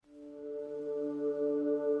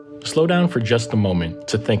Slow down for just a moment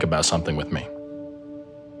to think about something with me.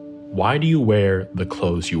 Why do you wear the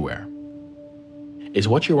clothes you wear? Is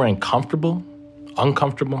what you're wearing comfortable,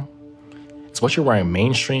 uncomfortable? Is what you're wearing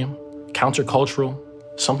mainstream, countercultural,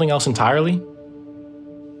 something else entirely?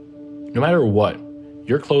 No matter what,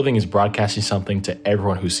 your clothing is broadcasting something to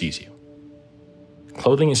everyone who sees you.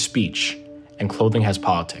 Clothing is speech, and clothing has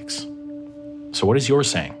politics. So what is yours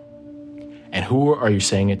saying? And who are you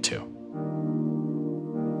saying it to?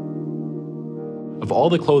 Of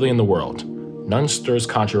all the clothing in the world, none stirs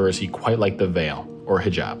controversy quite like the veil or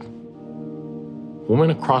hijab.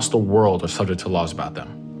 Women across the world are subject to laws about them.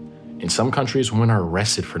 In some countries, women are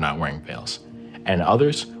arrested for not wearing veils, and in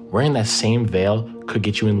others, wearing that same veil could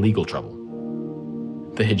get you in legal trouble.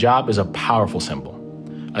 The hijab is a powerful symbol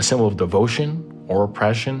of devotion or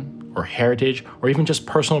oppression or heritage or even just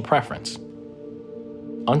personal preference.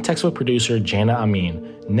 Untextbook producer Jana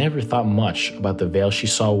Amin never thought much about the veil she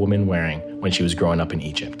saw women wearing when she was growing up in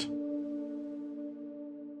Egypt.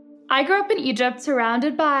 I grew up in Egypt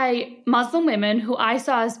surrounded by Muslim women who I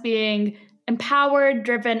saw as being empowered,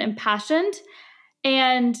 driven, impassioned.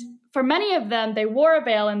 And for many of them, they wore a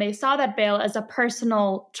veil and they saw that veil as a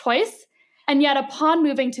personal choice. And yet upon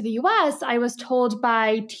moving to the US, I was told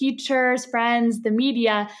by teachers, friends, the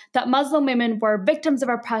media, that Muslim women were victims of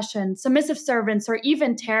oppression, submissive servants, or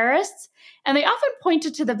even terrorists. And they often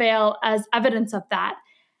pointed to the veil as evidence of that.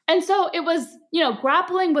 And so it was,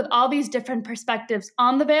 grappling with all these different perspectives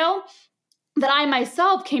on the veil that I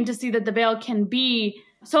myself came to see that the veil can be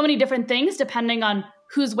so many different things depending on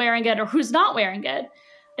who's wearing it or who's not wearing it.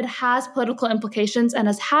 It has political implications and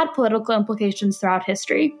has had political implications throughout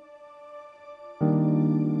history.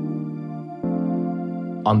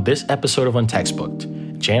 On this episode of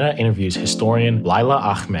Untextbooked, Jana interviews historian Laila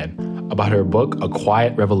Ahmed about her book, A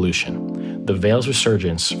Quiet Revolution, The Veil's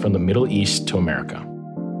Resurgence from the Middle East to America.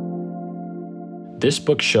 This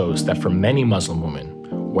book shows that for many Muslim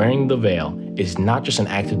women, wearing the veil is not just an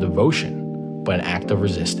act of devotion, but an act of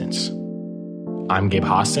resistance. I'm Gabe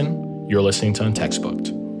Hostin. You're listening to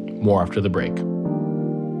Untextbooked. More after the break.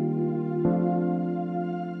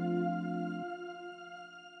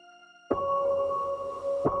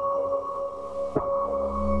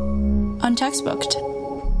 Untextbooked.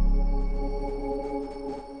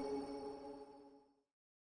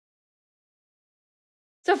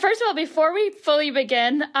 So first of all, before we fully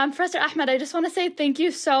begin, Professor Ahmed, I just want to say thank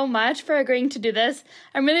you so much for agreeing to do this.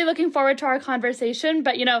 I'm really looking forward to our conversation.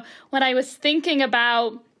 But, when I was thinking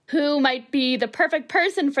about who might be the perfect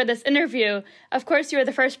person for this interview, of course, you were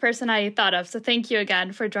the first person I thought of. So thank you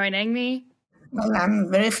again for joining me. Well, I'm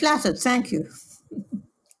very flattered. Thank you.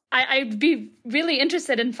 I'd be really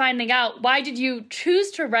interested in finding out, why did you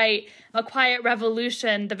choose to write A Quiet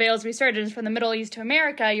Revolution, The Veil's Resurgence from the Middle East to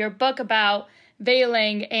America, your book about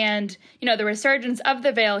veiling and, the resurgence of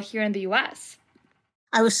the veil here in the U.S.?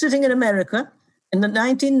 I was sitting in America in the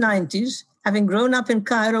 1990s, having grown up in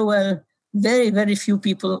Cairo where very, very few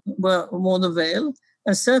people wore the veil.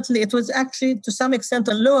 And certainly it was actually, to some extent,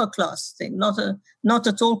 a lower class thing, not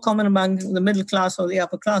at all common among the middle class or the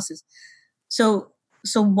upper classes. So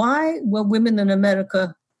why were women in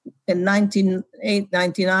America in 1998,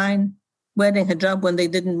 99 wearing hijab when they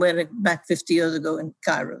didn't wear it back 50 years ago in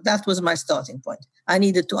Cairo? That was my starting point. I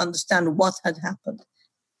needed to understand what had happened.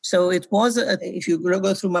 So it was, if you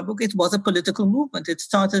go through my book, it was a political movement.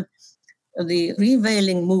 The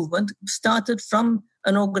reveiling movement started from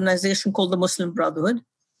an organization called the Muslim Brotherhood,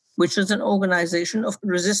 which is an organization of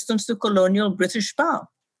resistance to colonial British power.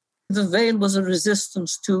 The veil was a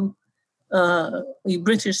resistance to the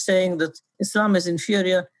British saying that Islam is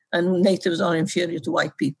inferior and natives are inferior to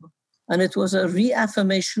white people. And it was a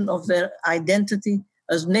reaffirmation of their identity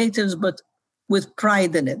as natives, but with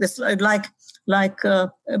pride in it. It's like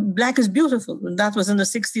black is beautiful. And that was in the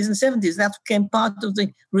 60s and 70s. That became part of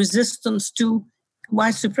the resistance to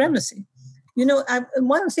white supremacy.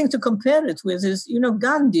 One thing to compare it with is,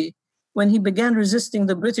 Gandhi, when he began resisting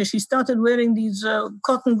the British, he started wearing these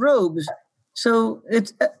cotton robes. So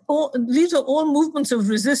these are all movements of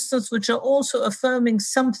resistance which are also affirming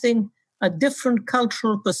a different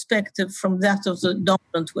cultural perspective from that of the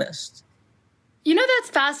dominant West.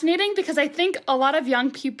 That's fascinating because I think a lot of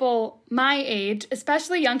young people my age,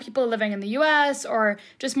 especially young people living in the US or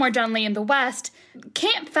just more generally in the West,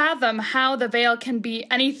 can't fathom how the veil can be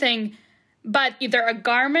anything but either a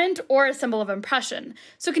garment or a symbol of oppression.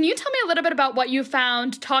 So can you tell me a little bit about what you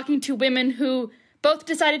found talking to women who both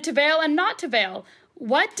decided to veil and not to veil?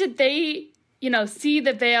 What did they, see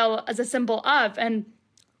the veil as a symbol of, and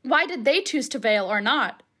why did they choose to veil or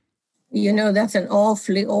not? That's an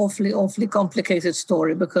awfully, awfully, awfully complicated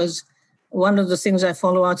story because one of the things I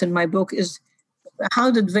follow out in my book is,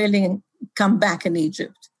 how did veiling come back in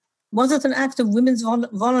Egypt? Was it an act of women's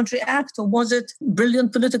voluntary act, or was it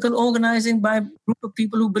brilliant political organizing by a group of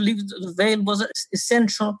people who believed that the veil was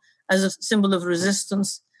essential as a symbol of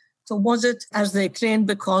resistance? So was it, as they claimed,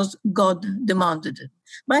 because God demanded it?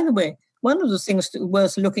 By the way, one of the things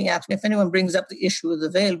worth looking at, if anyone brings up the issue of the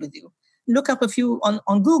veil with you, look up a few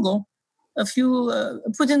on Google,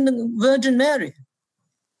 put in the Virgin Mary,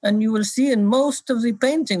 and you will see in most of the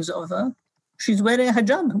paintings of her, she's wearing a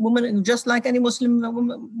hijab, woman, just like any Muslim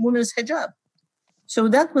woman's hijab. So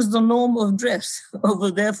that was the norm of dress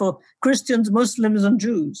over there for Christians, Muslims, and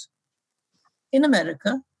Jews. In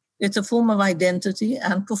America, it's a form of identity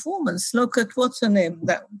and performance. Look at what's her name,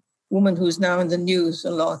 that woman who's now in the news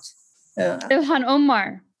a lot. Ilhan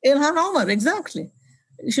Omar. Ilhan Omar, exactly.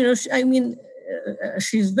 She's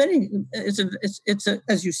very. It's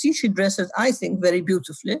as you see, she dresses, I think, very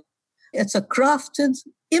beautifully. It's a crafted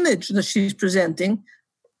image that she's presenting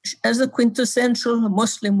as a quintessential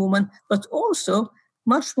Muslim woman, but also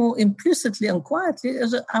much more implicitly and quietly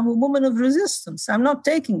as I'm a woman of resistance. I'm not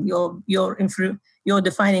taking you're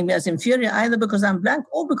defining me as inferior either because I'm black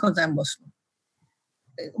or because I'm Muslim.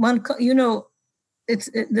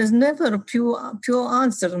 There's never a pure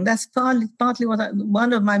answer, and that's partly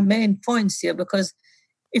one of my main points here. Because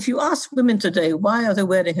if you ask women today why are they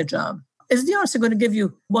wearing hijab, is the answer going to give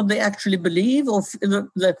you what they actually believe, or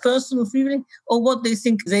their personal feeling, or what they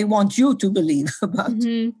think they want you to believe about?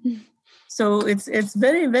 Mm-hmm. So it's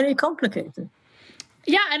very, very complicated.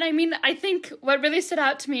 Yeah, and I think what really stood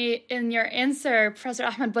out to me in your answer, Professor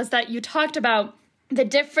Ahmed, was that you talked about the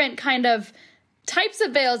different kind of types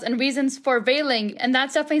of veils and reasons for veiling. And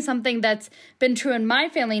that's definitely something that's been true in my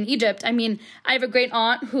family in Egypt. I have a great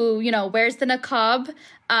aunt who, wears the niqab.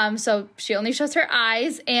 So she only shows her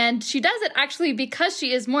eyes, and she does it actually because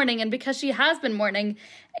she is mourning and because she has been mourning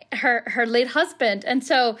her late husband. And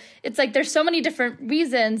so it's like there's so many different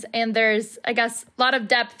reasons, and there's, I guess, a lot of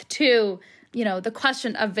depth to, the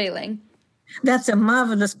question of veiling. That's a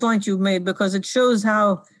marvelous point you made, because it shows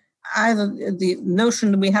how either the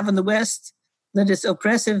notion that we have in the West that it's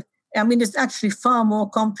oppressive, it's actually far more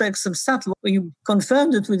complex and subtle. When you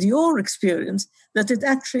confirmed it with your experience, that it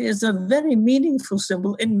actually is a very meaningful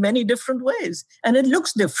symbol in many different ways. And it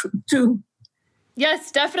looks different too.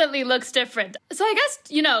 Yes, definitely looks different. So I guess,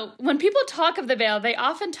 when people talk of the veil, they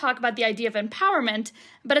often talk about the idea of empowerment,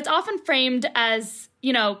 but it's often framed as,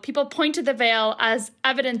 people point to the veil as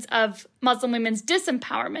evidence of Muslim women's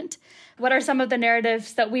disempowerment. What are some of the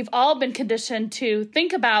narratives that we've all been conditioned to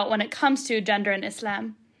think about when it comes to gender in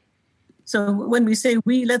Islam? So when we say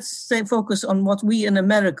we, let's focus on what we in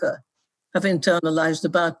America have internalized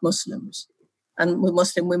about Muslims, and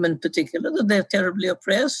Muslim women in particular, that they're terribly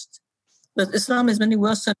oppressed, that Islam is many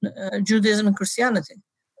worse than Judaism and Christianity.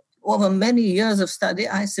 Over many years of study,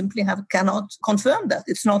 I simply cannot confirm that.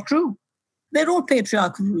 It's not true. They're all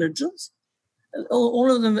patriarchal religions. All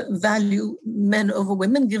of them value men over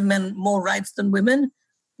women, give men more rights than women.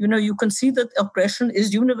 You can see that oppression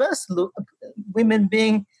is universal. Women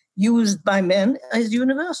being used by men is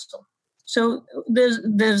universal. So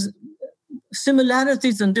there's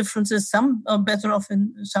similarities and differences. Some are better off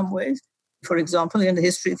in some ways. For example, in the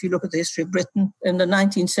history, if you look at the history of Britain in the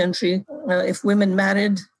 19th century, if women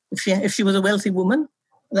married, if she was a wealthy woman,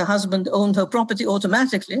 the husband owned her property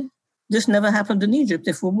automatically. This never happened in Egypt.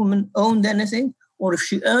 If a woman owned anything or if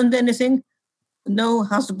she earned anything, no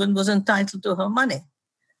husband was entitled to her money.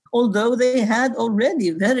 Although they had already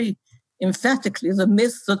very emphatically the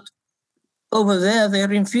myth that over there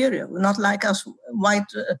they're inferior, not like us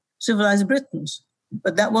white civilized Britons.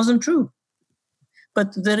 But that wasn't true.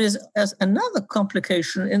 But there is another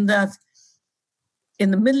complication in that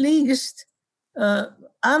in the Middle East,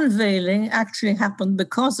 unveiling actually happened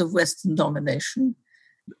because of Western domination.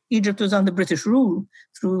 Egypt was under British rule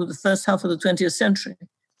through the first half of the 20th century.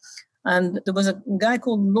 And there was a guy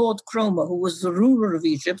called Lord Cromer, who was the ruler of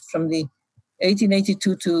Egypt from the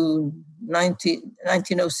 1882 to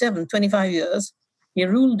 1907, 25 years. He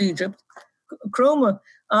ruled Egypt. Cromer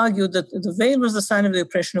argued that the veil was the sign of the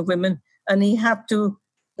oppression of women, and the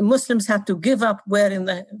Muslims had to give up wearing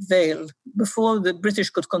the veil before the British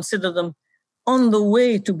could consider them on the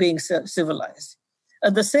way to being civilized.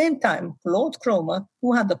 At the same time, Lord Cromer,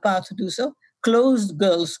 who had the power to do so, closed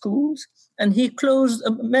girls' schools, and he closed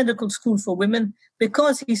a medical school for women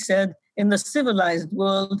because he said in the civilized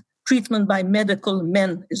world, treatment by medical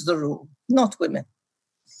men is the rule, not women.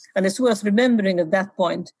 And it's worth remembering at that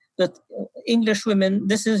point that English women,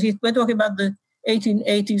 we're talking about the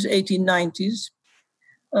 1880s, 1890s,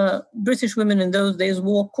 British women in those days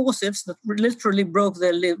wore corsets that literally broke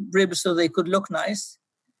their ribs so they could look nice.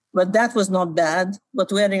 But that was not bad.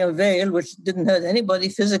 But wearing a veil, which didn't hurt anybody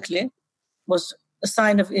physically, was a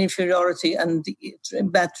sign of inferiority and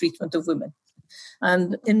bad treatment of women.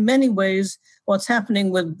 And in many ways, what's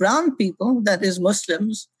happening with brown people, that is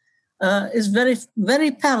Muslims, is very,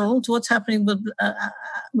 very parallel to what's happening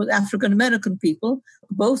with African-American people.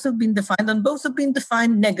 Both have been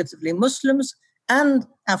defined negatively. Muslims and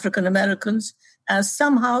African-Americans as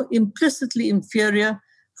somehow implicitly inferior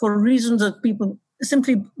for reasons that people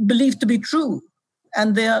simply believe to be true.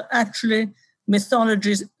 And they are actually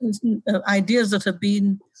mythologies, ideas that have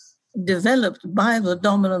been developed by the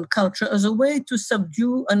dominant culture as a way to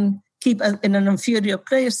subdue and keep in an inferior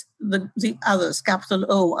place the others, capital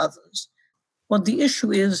O others. What the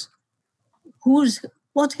issue is,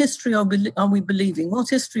 what history are we believing? What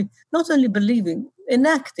history, not only believing,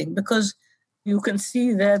 enacting, because you can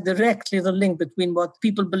see there directly the link between what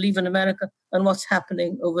people believe in America and what's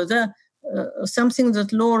happening over there. Something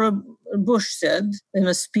that Laura Bush said in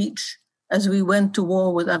a speech as we went to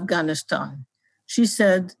war with Afghanistan. She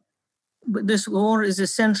said, this war is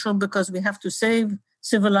essential because we have to save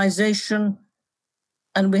civilization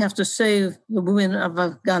and we have to save the women of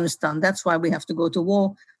Afghanistan. That's why we have to go to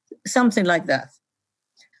war, something like that.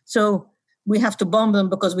 So we have to bomb them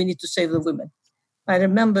because we need to save the women. I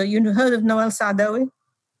remember, you heard of Nawal Saadawi?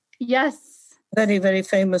 Yes. Very, very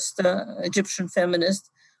famous Egyptian feminist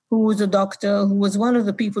who was a doctor, who was one of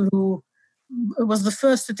the people who was the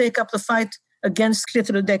first to take up the fight against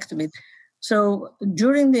clitoridectomy. So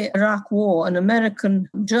during the Iraq War, an American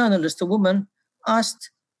journalist, a woman,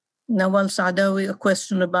 asked Nawal Saadawi a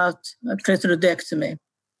question about clitoridectomy.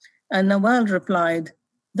 And Nawal replied,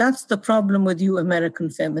 "That's the problem with you American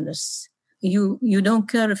feminists. You don't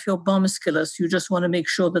care if your bombs kill us. You just want to make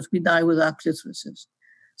sure that we die with our clitorises."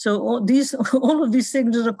 So all of these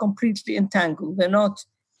things are completely entangled. They're not.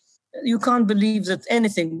 You can't believe that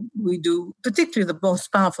anything we do, particularly the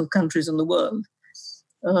most powerful countries in the world,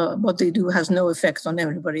 what they do has no effect on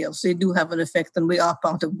everybody else. They do have an effect, and we are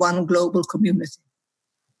part of one global community.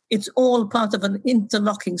 It's all part of an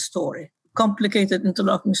interlocking story, complicated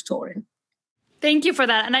interlocking story. Thank you for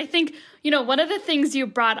that. And I think, one of the things you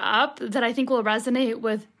brought up that I think will resonate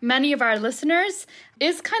with many of our listeners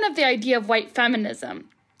is kind of the idea of white feminism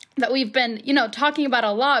that we've been, talking about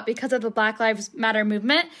a lot because of the Black Lives Matter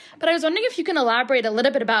movement. But I was wondering if you can elaborate a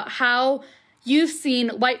little bit about how you've seen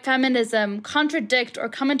white feminism contradict or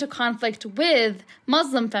come into conflict with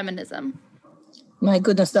Muslim feminism. My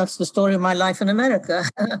goodness, that's the story of my life in America.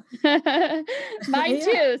 Mine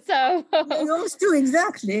too. So yours too,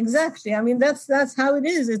 exactly. I mean, that's how it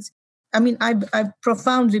is. I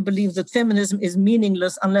profoundly believe that feminism is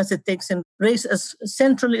meaningless unless it takes in race as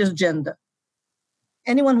centrally as gender.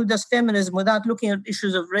 Anyone who does feminism without looking at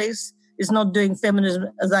issues of race is not doing feminism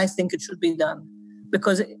as I think it should be done,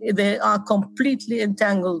 because they are completely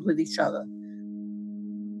entangled with each other.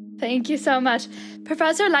 Thank you so much.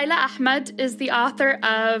 Professor Layla Ahmed is the author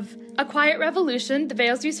of A Quiet Revolution, The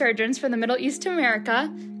Veil's Resurgence from the Middle East to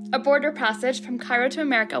America, A Border Passage from Cairo to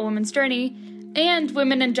America, A Woman's Journey, and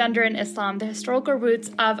Women and Gender in Islam, The Historical Roots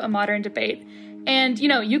of a Modern Debate. And,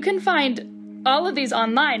 you can find all of these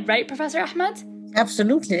online, right, Professor Ahmed?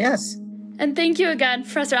 Absolutely, yes. And thank you again,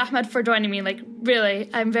 Professor Ahmed, for joining me. Really,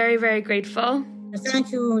 I'm very, very grateful.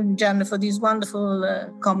 Thank you, Jana, for these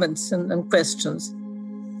wonderful comments and questions.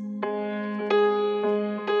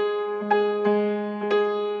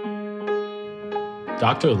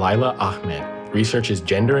 Dr. Layla Ahmed researches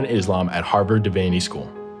gender and Islam at Harvard Divinity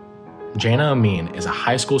School. Jana Amin is a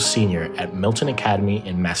high school senior at Milton Academy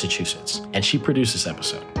in Massachusetts, and she produced this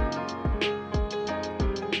episode.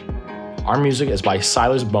 Our music is by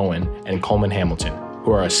Silas Bowen and Coleman Hamilton,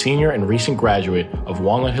 who are a senior and recent graduate of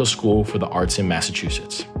Walnut Hill School for the Arts in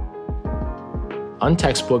Massachusetts.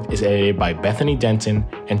 Untextbooked is edited by Bethany Denton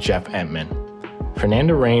and Jeff Entman.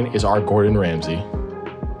 Fernanda Rain is our Gordon Ramsay.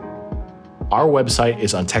 Our website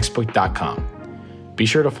is untextbooked.com. Be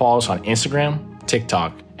sure to follow us on Instagram,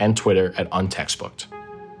 TikTok, and Twitter at Untextbooked.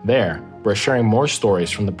 There, we're sharing more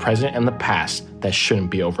stories from the present and the past that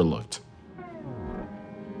shouldn't be overlooked.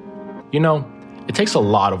 It takes a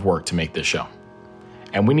lot of work to make this show,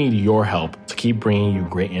 and we need your help to keep bringing you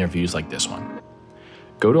great interviews like this one.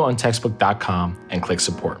 Go to untextbooked.com and click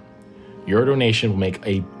support. Your donation will make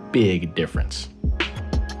a big difference.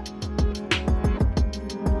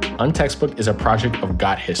 Untextbooked is a project of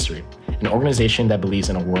Got History, an organization that believes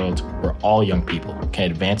in a world where all young people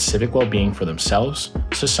can advance civic well-being for themselves,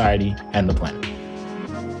 society, and the planet.